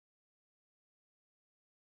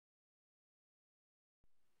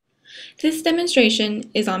This demonstration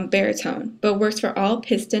is on baritone, but works for all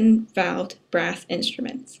piston-valved brass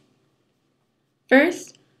instruments.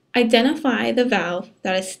 First, identify the valve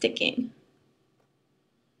that is sticking.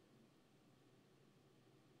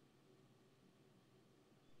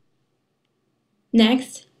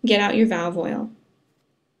 Next, get out your valve oil.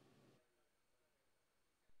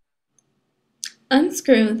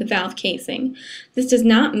 Unscrew the valve casing. This does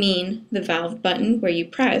not mean the valve button where you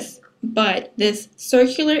press, but this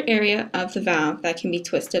circular area of the valve that can be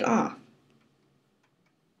twisted off.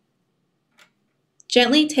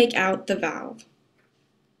 Gently take out the valve.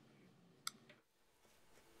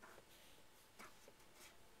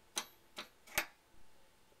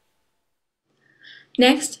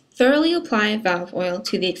 Next, thoroughly apply valve oil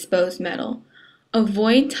to the exposed metal.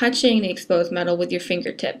 Avoid touching the exposed metal with your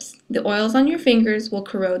fingertips. The oils on your fingers will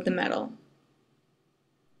corrode the metal.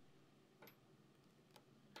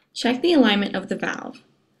 Check the alignment of the valve.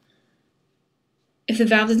 If the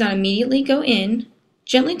valve does not immediately go in,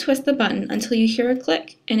 gently twist the button until you hear a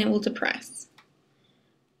click and it will depress.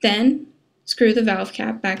 Then, screw the valve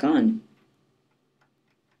cap back on.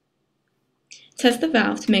 Test the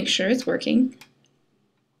valve to make sure it's working,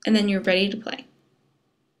 and then you're ready to play.